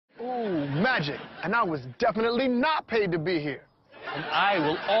magic, and I was definitely not paid to be here. And I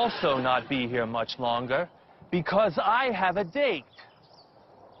will also not be here much longer because I have a date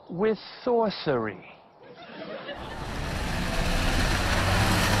with sorcery.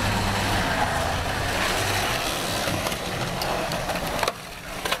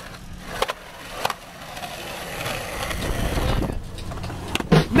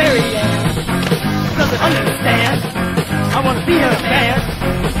 Doesn't understand. I want to be her man.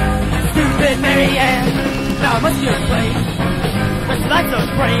 Stupid Mary Ann. Now I must be afraid. But she likes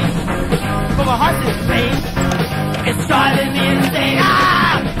those brains. But my heart's in pain. It's driving me insane.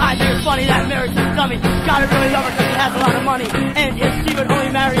 Ah! I think it's funny that Mary's a dummy. Gotta really love her because she has a lot of money. And if she would only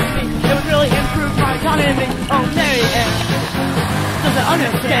marry me, it would really improve my economy. Oh, Mary Ann doesn't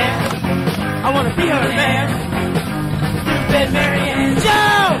understand. I want to be her man. Stupid Mary Ann.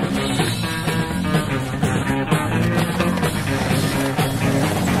 Joe!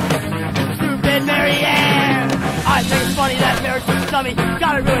 Mary Ann. I think it's funny that Mary's a dummy.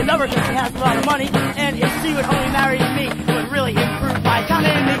 Gotta really love her because she has a lot of money. And if she would only marry me, it would really improve my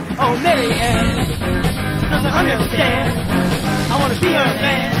economy. Oh, Mary Ann doesn't understand. I want to be her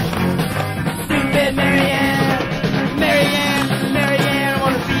man. Stupid Mary Ann. Mary Ann, Mary Ann, I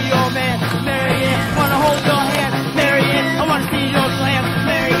want to be your man. Mary Ann, I want to hold your hand. Mary Ann, I want to see your glam.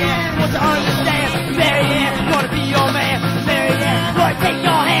 Mary Ann, I want to understand. Mary Ann, I want to be your man. Mary Ann, I want to take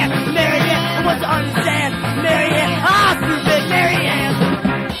your hand. Mary Ann, I want to understand. Mary Ann, ah, stupid Mary Ann.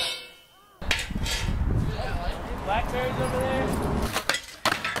 Blackberries over there.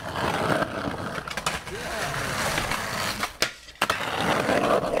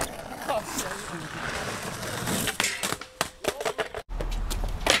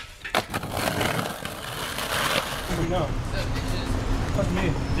 No. Fuck me.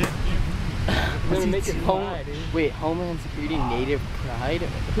 Gonna make it home. Wait, Homeland Security Native Pride?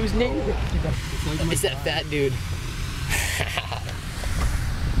 Who's native? It's that fat dude.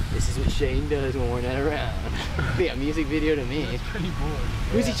 This is what Shane does when we're not around. Yeah, music video to me. That's pretty bored.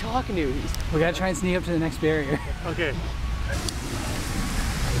 Who's he talking to? We gotta try and sneak up to the next barrier. Okay.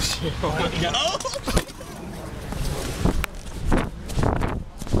 Oh shit. Oh my god.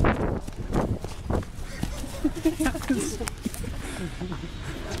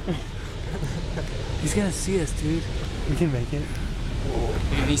 He's gonna see us, dude. We can make it.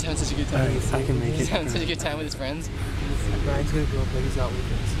 He's having such a good time. I can make it. He's having such a good time with his friends. Brian's gonna go up, but he's not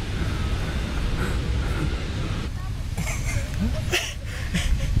with us.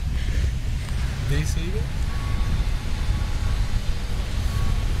 Did he see you?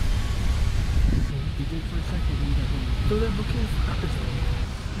 He did for a second. The little kid.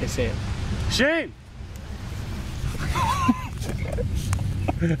 They say it. Shane!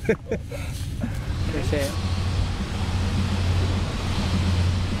 They say it.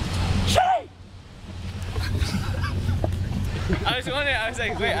 I was wondering, I was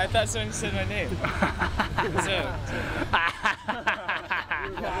like, wait, I thought someone said my name. I don't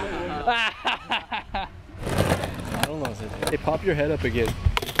know. Hey, pop your head up again.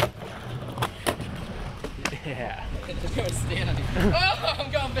 Yeah. Oh, I'm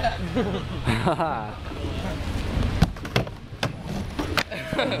going back.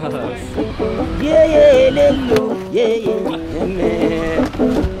 Yeah, yeah, lello, yeah, yeah,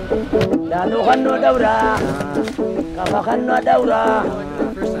 Dano kano daura, kaka kano daura,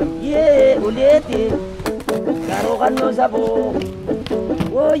 yeah, uleti, karo kano sabo,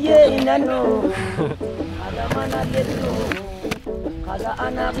 oh yeah, inano, kada mana lello, kada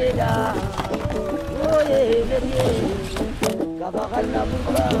anak beda, oh yeah, yeah, kaka kano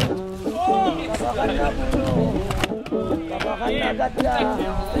buka, kaka kano buno. Kabana gata,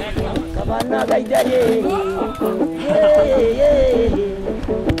 kabana gaidare,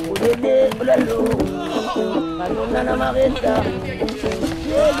 ulele ulalo, kanuna na magenta,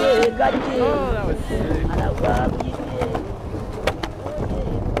 gati, alawa